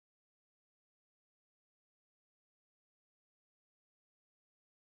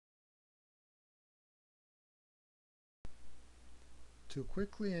To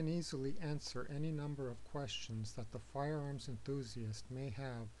quickly and easily answer any number of questions that the firearms enthusiast may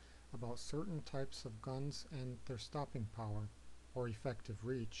have about certain types of guns and their stopping power, or effective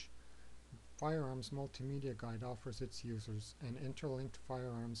reach, Firearms Multimedia Guide offers its users an interlinked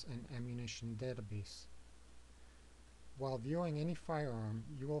firearms and ammunition database. While viewing any firearm,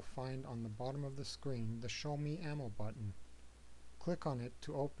 you will find on the bottom of the screen the Show Me Ammo button. Click on it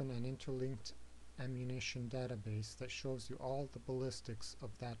to open an interlinked ammunition database that shows you all the ballistics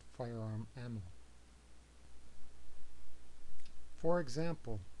of that firearm ammo. For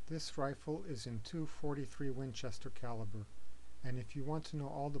example, this rifle is in .243 Winchester caliber, and if you want to know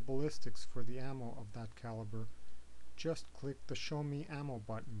all the ballistics for the ammo of that caliber, just click the Show Me Ammo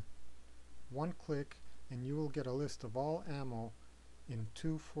button. One click and you will get a list of all ammo in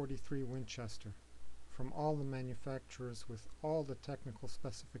 .243 Winchester from all the manufacturers with all the technical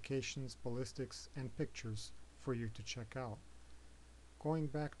specifications, ballistics, and pictures for you to check out. Going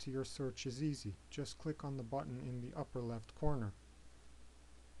back to your search is easy. Just click on the button in the upper left corner.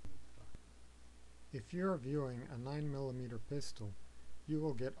 If you are viewing a 9mm pistol, you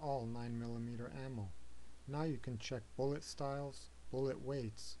will get all 9mm ammo. Now you can check bullet styles, bullet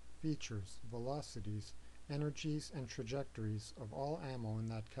weights, features, velocities, energies, and trajectories of all ammo in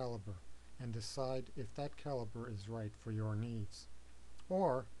that caliber, and decide if that caliber is right for your needs,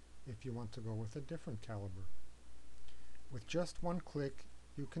 or if you want to go with a different caliber. With just one click,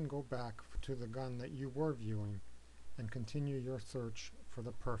 you can go back to the gun that you were viewing and continue your search for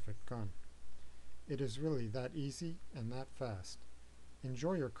the perfect gun. It is really that easy and that fast.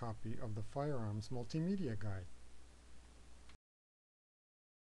 Enjoy your copy of the Firearms Multimedia Guide.